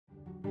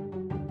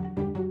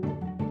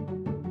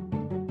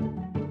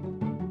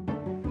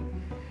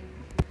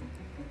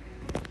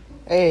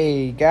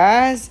Hey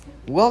guys,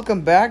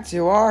 welcome back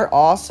to our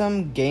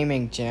awesome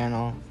gaming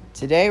channel.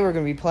 Today we're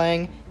going to be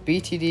playing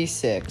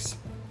BTD6.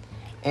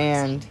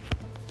 And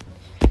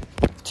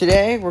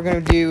today we're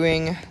going to be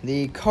doing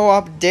the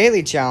co-op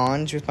daily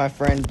challenge with my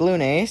friend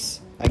Bloonace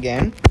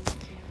again.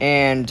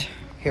 And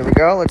here we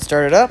go, let's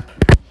start it up.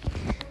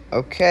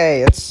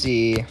 Okay, let's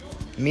see.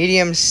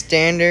 Medium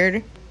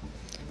standard.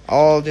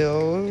 All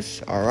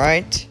those,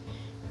 alright.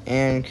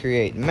 And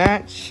create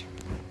match.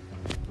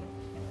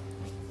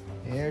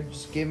 Here,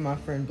 just give my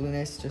friend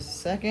Bloonace just a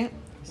second.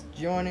 He's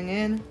joining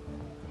in.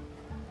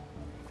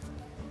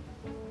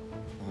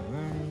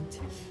 Alright.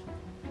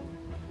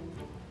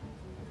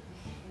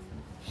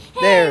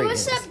 Hey,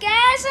 what's up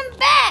guys? I'm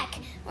back!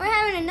 We're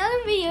having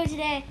another video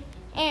today,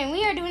 and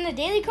we are doing the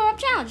daily co-op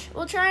challenge.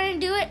 We'll try and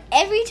do it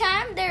every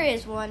time there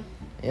is one.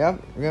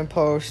 Yep, we're gonna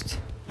post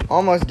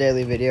almost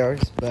daily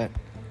videos, but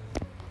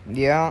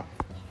yeah,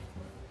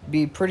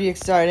 be pretty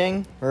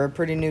exciting. We're a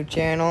pretty new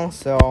channel,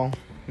 so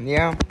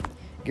yeah.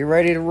 Get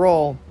ready to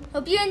roll.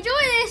 Hope you enjoy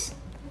this.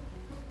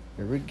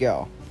 Here we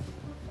go.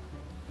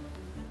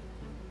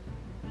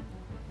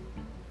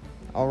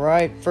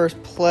 Alright,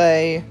 first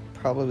play,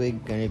 probably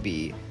gonna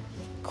be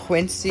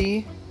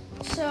Quincy.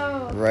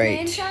 So,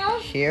 right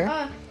Manchild,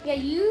 here. Yeah,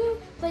 you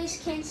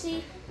place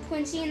Quincy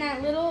in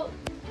that little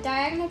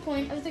diagonal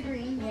point of the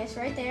green. Yes,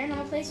 right there. And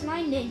I'll place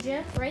my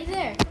ninja right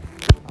there.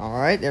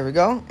 Alright, there we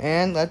go.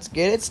 And let's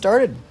get it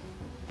started.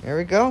 There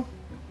we go.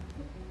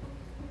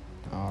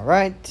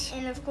 Alright.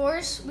 And of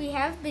course, we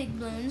have big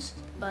balloons,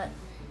 but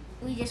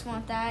we just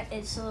want that.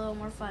 It's a little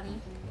more funny.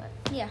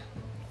 But yeah.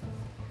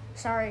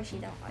 Sorry if you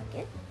don't like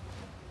it.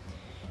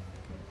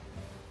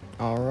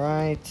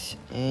 Alright.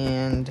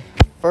 And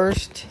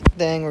first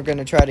thing we're going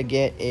to try to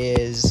get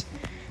is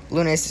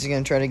Bloonace is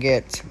going to try to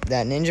get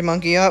that ninja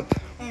monkey up.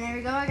 And there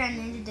we go. I got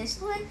ninja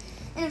discipline.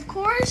 And of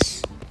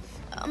course,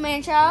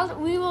 Manchild,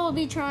 we will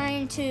be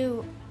trying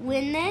to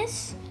win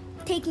this,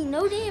 taking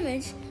no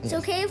damage. It's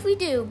okay if we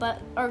do,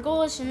 but our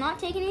goal is to not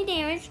take any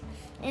damage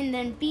and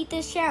then beat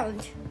this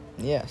challenge.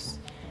 Yes.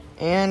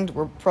 And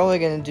we're probably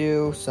going to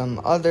do some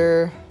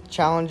other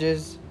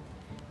challenges,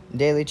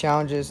 daily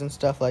challenges and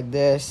stuff like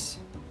this,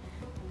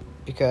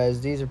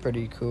 because these are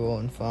pretty cool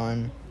and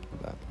fun.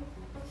 But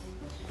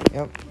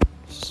yep,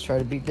 just try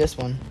to beat this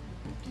one.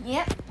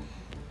 Yep.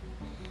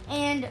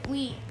 And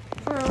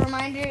for a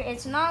reminder,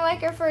 it's not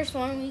like our first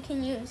one. We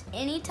can use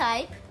any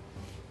type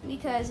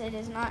because it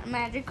is not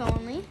magic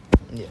only.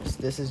 Yes,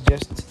 this is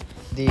just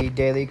the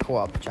daily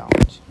co-op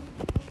challenge.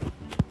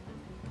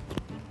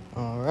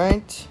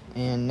 Alright,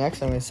 and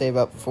next I'm going to save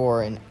up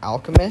for an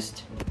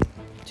alchemist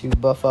to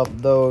buff up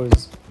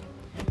those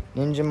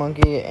ninja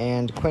monkey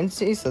and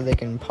Quincy so they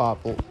can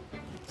pop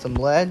some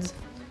leads.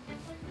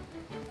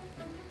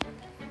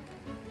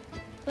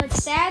 But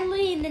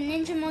sadly, the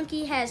ninja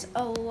monkey has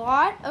a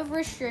lot of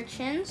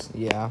restrictions.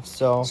 Yeah,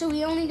 so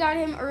we only got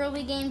him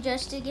early game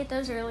just to get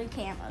those early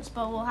camos,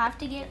 but we'll have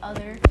to get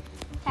other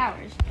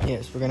towers.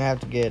 yes, we're going to have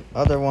to get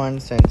other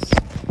ones since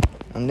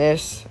on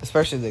this,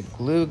 especially the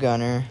glue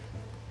gunner,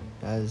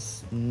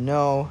 has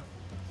no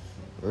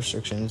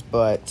restrictions.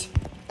 But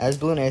as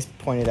Bloonace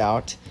pointed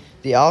out,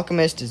 the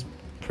alchemist is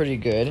pretty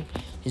good.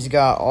 He's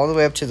got all the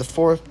way up to the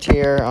 4th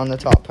tier on the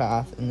top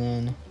path, and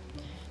then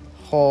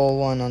whole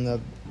one on the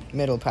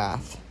middle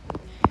path.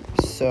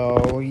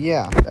 So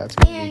yeah, that's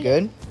gonna be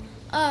good.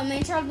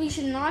 Manchild, we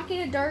should not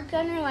get a dark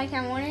gunner like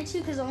I wanted to,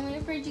 because the only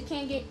upgrade you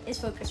can't get is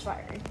focus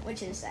firing,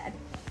 which is sad.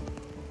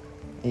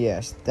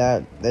 Yes,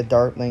 the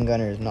darkling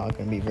gunner is not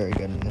going to be very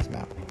good in this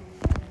map.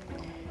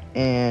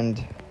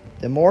 And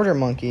the mortar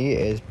monkey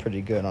is pretty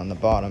good on the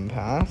bottom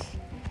path,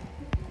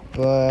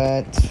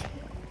 but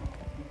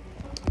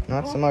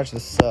not so much the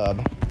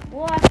sub.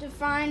 We'll have to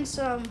find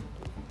some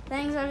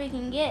things that we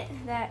can get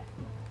that.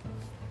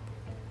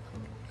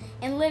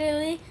 And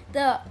literally,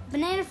 the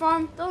banana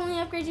farm, the only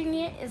upgrade you can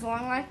get is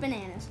long life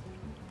bananas.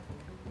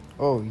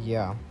 Oh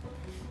yeah.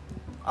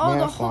 Oh,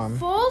 the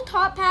full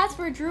top path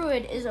for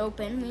Druid is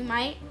open. We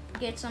might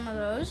get some of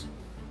those.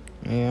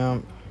 Yeah,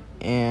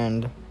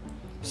 and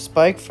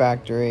Spike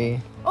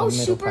Factory. Oh,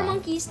 Super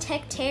Monkey's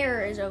Tech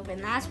Terror is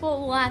open. That's what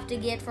we'll have to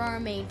get for our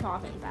main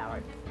popping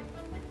power.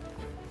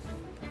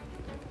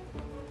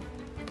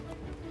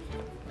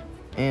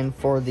 And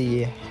for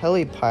the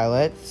heli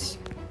pilots,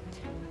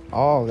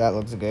 oh, that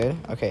looks good.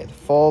 Okay, the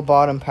full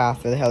bottom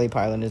path for the heli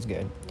pilot is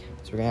good.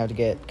 So we're gonna have to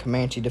get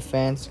Comanche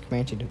Defense,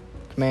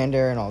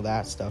 Commander, and all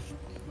that stuff.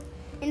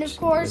 And of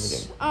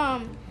course,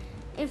 really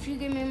if you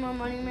give me more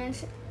money, man,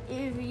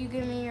 if you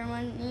give me your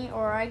money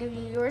or I give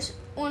you yours,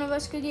 one of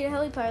us could get a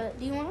heli pilot.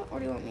 Do you want it, or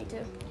do you want me to?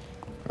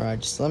 All right,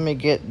 just let me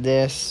get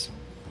this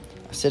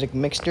acidic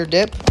mixture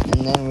dip,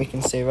 and then we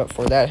can save up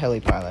for that heli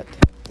pilot.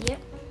 Yep.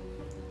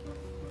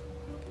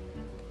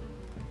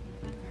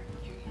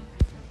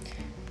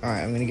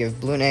 Alright, I'm gonna give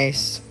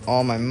Bloonace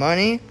all my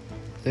money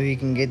so he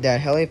can get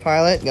that heli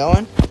pilot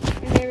going.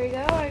 And there we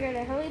go, I got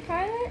a heli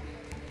pilot.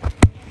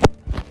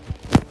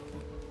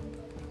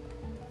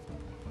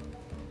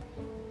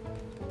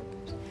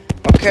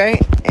 Okay,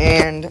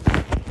 and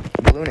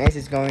Bloonace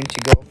is going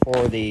to go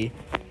for the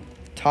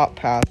top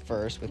path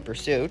first with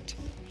pursuit,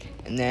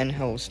 and then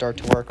he'll start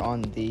to work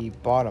on the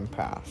bottom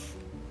path.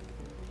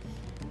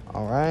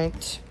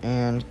 Alright,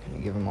 and I'm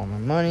gonna give him all my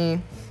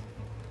money.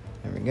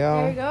 There we go.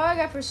 There we go. I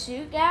got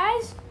pursuit,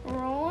 guys.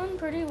 Rolling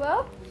pretty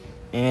well.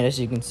 And as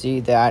you can see,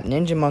 that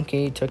Ninja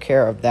Monkey took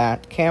care of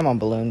that camo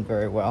balloon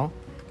very well.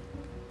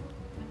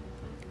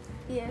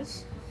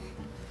 Yes.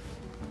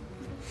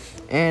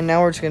 And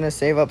now we're just gonna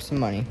save up some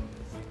money.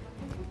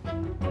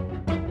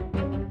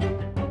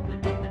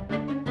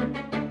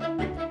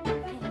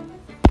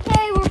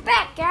 Okay, we're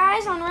back,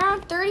 guys, on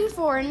round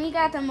 34, and we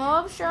got the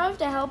Moab shove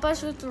to help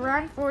us with the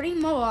round 40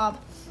 Moab.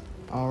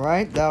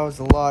 Alright, that was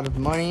a lot of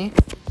money.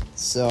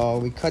 So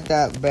we cut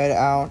that bed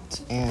out,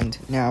 and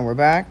now we're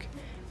back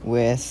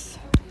with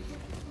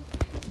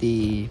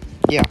the,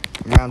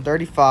 round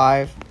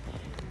 35.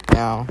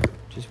 Now,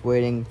 just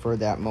waiting for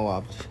that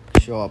Moab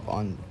to show up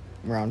on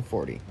round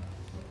 40.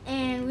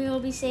 And we will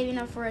be saving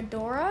up for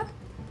Adora.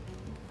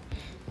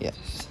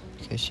 Yes,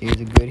 because she's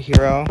a good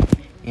hero,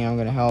 and I'm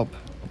going to help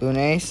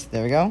Bloonace.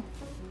 There we go.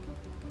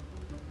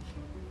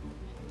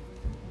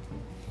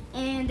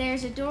 And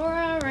there's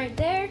Adora right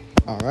there.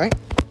 Alright.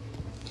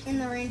 In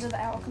the range of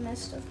the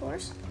Alchemist, of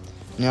course.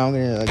 Now I'm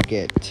going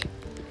to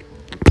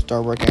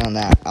start working on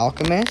that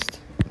Alchemist,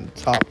 the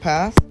top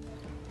path.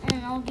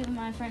 And I'll give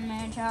my friend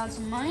Manchild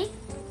some money.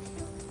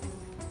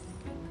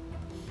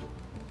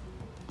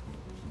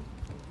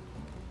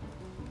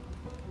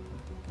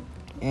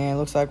 And it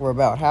looks like we're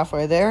about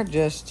halfway there,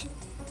 just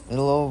a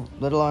little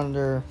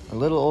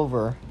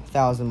over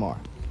 1,000 more.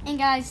 And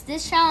guys,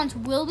 this challenge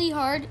will be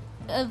hard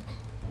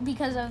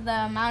because of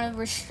the amount of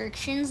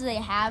restrictions they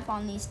have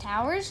on these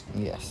towers.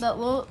 Yes. But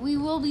we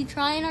will be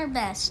trying our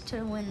best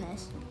to win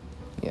this.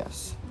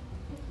 Yes.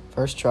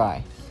 First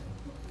try.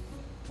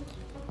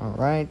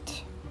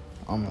 Alright.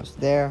 Almost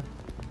there.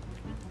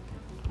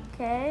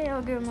 Okay,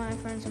 I'll give my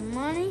friend some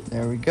money.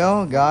 There we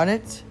go. Got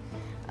it.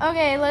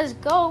 Okay, let's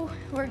go.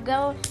 We're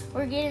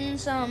getting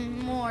some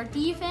more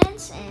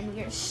defense, and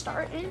we're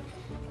starting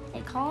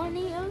a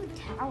colony of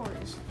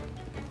towers.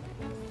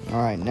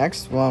 Alright,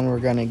 next one we're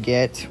going to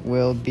get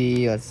will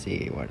be, let's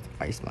see, what is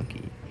Ice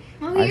Monkey?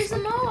 Oh, here's the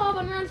Moab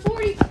on round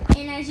 40.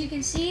 And as you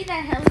can see,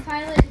 that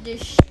Helipilot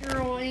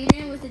destroying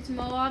it with its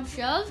Moab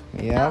shove.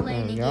 Yeah, not there we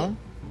landing go.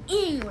 it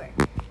anywhere.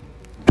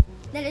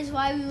 That is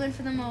why we went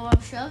for the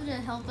Moab shove, to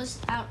help us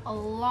out a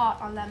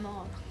lot on that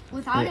Moab.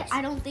 Without it,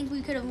 I don't think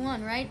we could have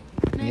won, right?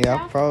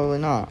 Yeah, probably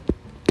not.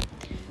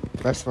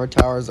 The rest of our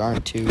towers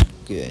aren't too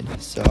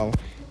good, so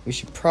we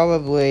should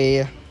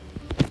probably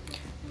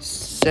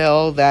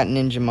sell that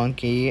Ninja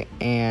Monkey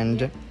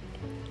and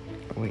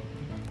wait.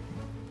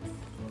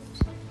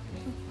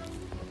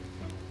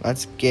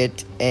 Let's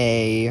get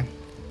a.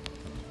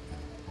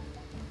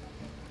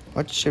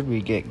 What should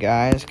we get,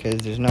 guys? Because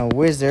there's no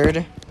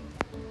wizard.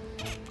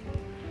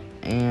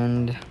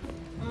 And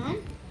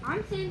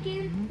I'm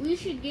thinking we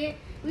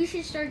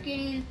should start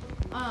getting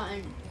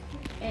an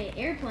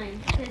airplane,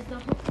 because the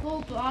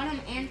full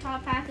bottom and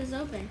top path is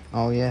open.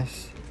 oh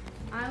yes.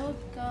 I will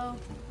go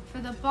for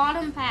the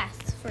bottom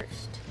path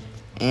first.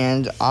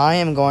 And I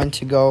am going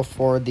to go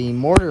for the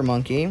Mortar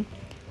Monkey,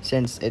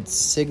 since its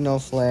signal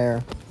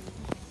flare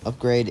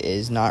upgrade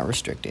is not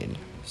restricted.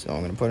 So I'm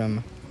going to put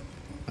him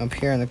up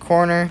here in the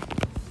corner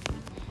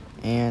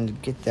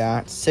and get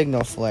that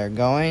signal flare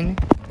going.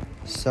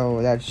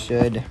 So that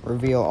should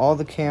reveal all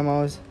the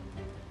camos,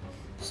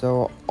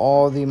 so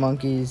all the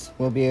monkeys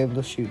will be able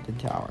to shoot the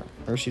tower,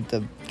 or shoot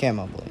the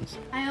camo balloons.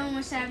 I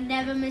almost have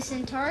never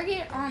missing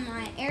target on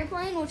my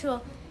airplane, which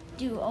will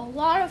do a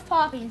lot of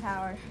popping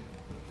power.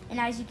 And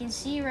as you can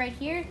see right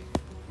here,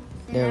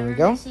 the there we never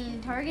go.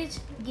 missing targets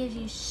gives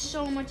you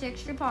so much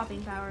extra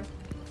popping power.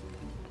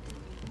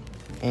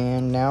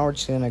 And now we're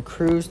just going to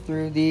cruise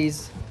through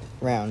these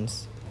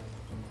rounds.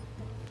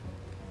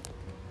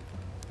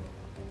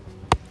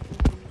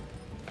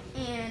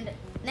 And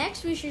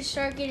next we should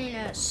start getting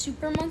a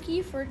super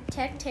monkey for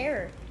Tech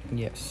Terror.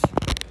 Yes.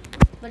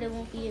 But it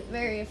won't be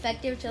very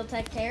effective till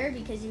Tech Terror,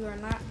 because you are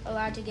not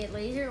allowed to get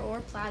laser or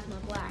plasma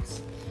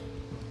blast.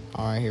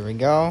 Alright, here we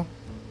go.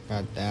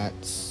 Got that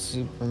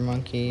super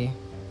monkey.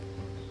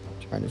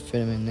 Trying to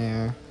fit him in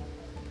there.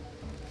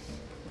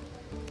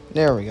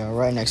 There we go,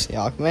 right next to the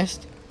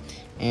Alchemist.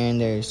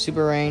 And there's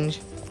super range.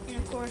 And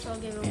of course I'll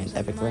give him And some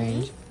epic money.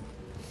 range.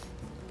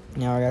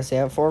 Now I gotta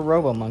save up for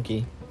Robo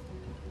Monkey.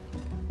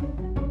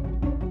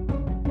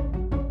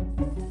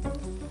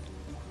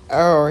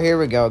 Oh, here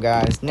we go,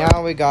 guys.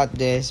 Now we got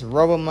this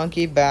Robo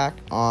Monkey back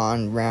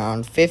on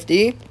round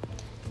 50.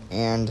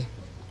 And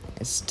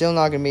it's still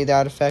not going to be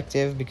that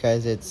effective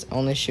because it's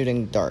only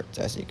shooting darts,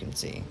 as you can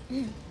see.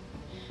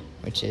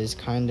 Which is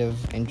kind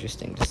of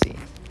interesting to see.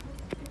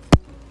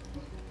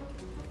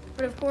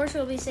 But of course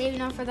we'll be saving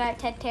up for that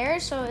Tech Terror,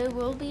 so it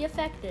will be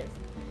effective.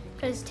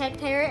 Because Tech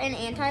Terror and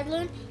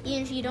Anti-Balloon,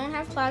 even if you don't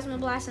have Plasma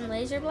Blast and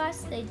Laser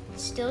Blast, they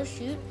still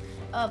shoot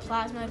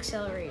plasma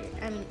accelerator.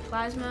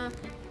 Plasma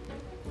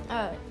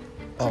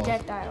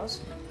projectiles.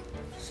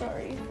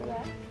 Sorry for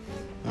that.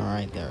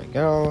 Alright, there we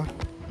go.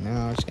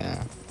 Now I'm just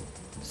gonna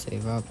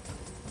save up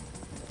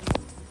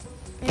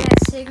We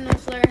got Signal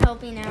Flare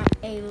helping out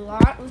a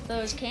lot with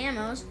those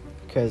camos.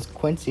 Because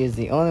Quincy is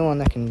the only one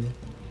that can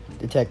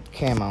detect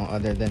camo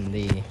other than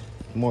the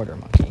mortar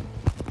monkey.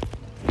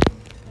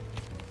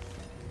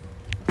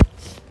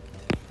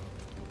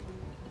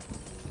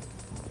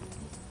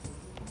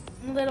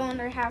 A little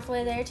under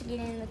halfway there to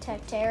getting the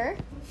Tech Terror.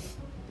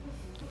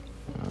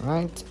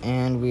 Alright,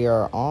 and we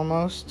are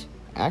almost,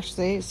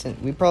 actually, since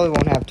we probably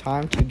won't have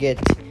time to get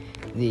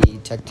the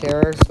Tech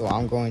Terror, so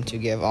I'm going to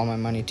give all my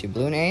money to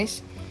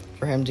Bloonace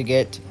for him to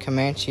get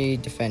Comanche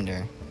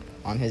Defender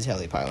on his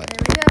heli pilot.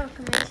 There we go,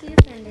 Comanche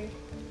Defender.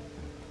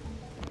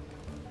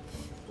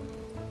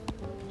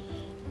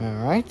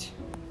 Alright.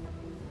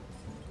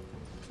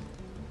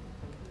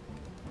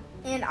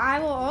 And I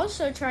will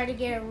also try to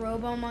get a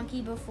Robo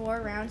Monkey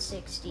before round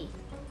 60.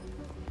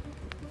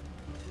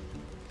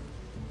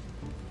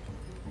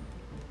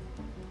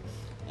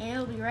 And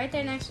it'll be right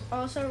there next,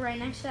 also right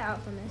next to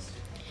Alchemist.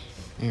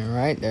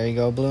 Alright, there you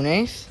go,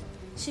 Bloonace.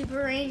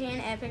 Super range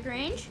and epic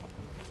range.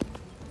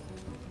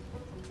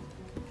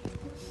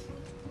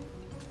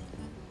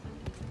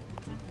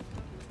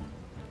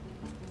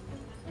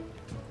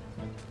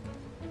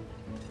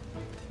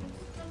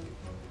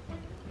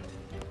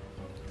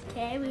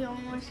 Okay, we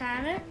almost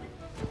have it.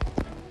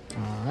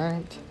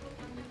 Alright.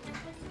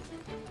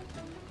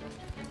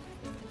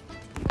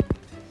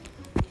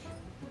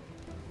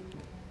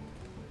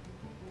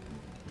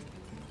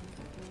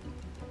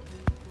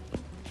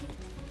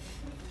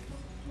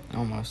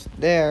 Almost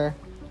there.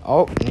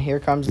 Oh, and here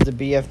comes the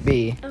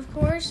BFB. Of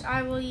course,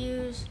 I will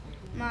use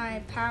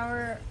my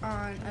power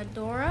on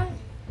Adora.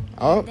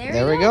 Oh,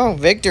 there we go.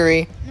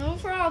 Victory. No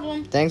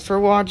problem. Thanks for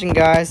watching,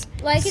 guys.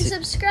 Like and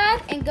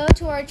subscribe and go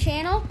to our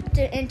channel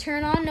and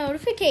turn on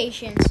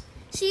notifications.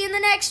 See you in the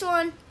next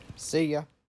one. See ya.